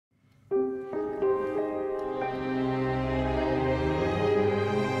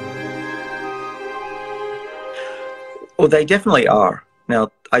Well, they definitely are.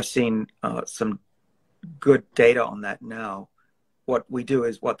 Now, I've seen some good data on that now. What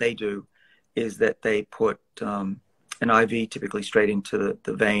they do is that they put an IV typically straight into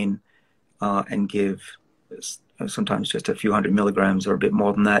the vein and give sometimes just a few hundred milligrams or a bit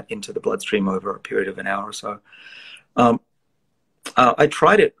more than that into the bloodstream over a period of an hour or so. I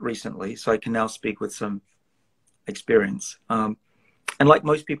tried it recently, so I can now speak with some experience. And like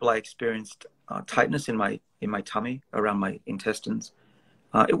most people, I experienced tightness in my tummy around my intestines.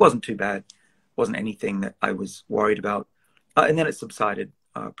 It wasn't too bad. It wasn't anything that I was worried about. And then it subsided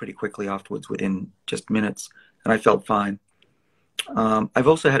pretty quickly afterwards, within just minutes, and I felt fine. I've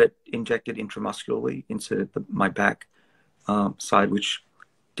also had it injected intramuscularly into my back side, which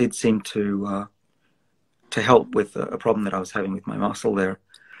did seem to help with a problem that I was having with my muscle there.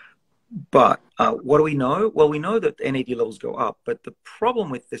 But what do we know? Well, we know that NAD levels go up, but the problem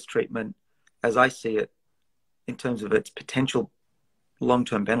with this treatment, as I see it, in terms of its potential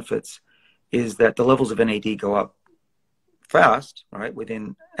long-term benefits, is that the levels of NAD go up fast, right?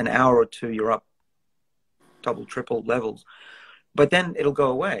 Within an hour or two, you're up double, triple levels. But then it'll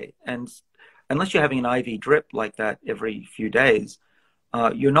go away. And unless you're having an IV drip like that every few days,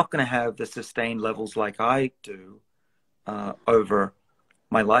 you're not going to have the sustained levels like I do over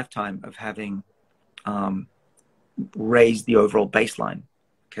my lifetime of having raised the overall baseline.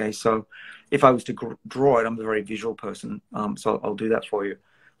 Okay, so if I was to draw it, I'm a very visual person, so I'll do that for you.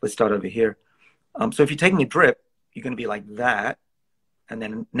 Let's start over here. So if you're taking a drip, you're going to be like that, and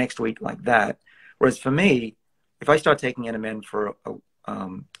then next week like that. Whereas for me, if I start taking NMN for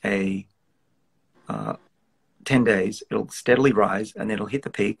 10 days, it'll steadily rise, and then it'll hit the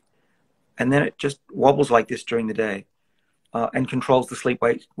peak, and then it just wobbles like this during the day, and controls the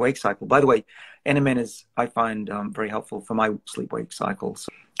sleep-wake cycle. By the way, NMN is, I find, very helpful for my sleep-wake cycles.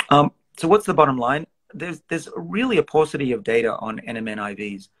 So what's the bottom line? There's really a paucity of data on NMN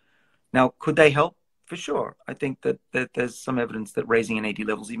IVs. Now, could they help? For sure. I think that there's some evidence that raising NAD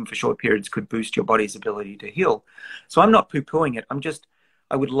levels, even for short periods, could boost your body's ability to heal. So I'm not poo-pooing it.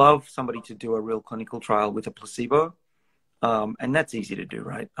 I would love somebody to do a real clinical trial with a placebo. And that's easy to do,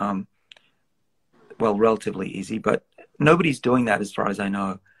 right? Well, relatively easy, but nobody's doing that as far as I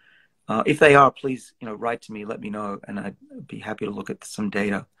know. If they are, please, write to me, let me know, and I'd be happy to look at some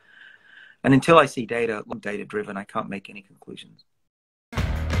data. And until I see data, I'm data-driven, I can't make any conclusions.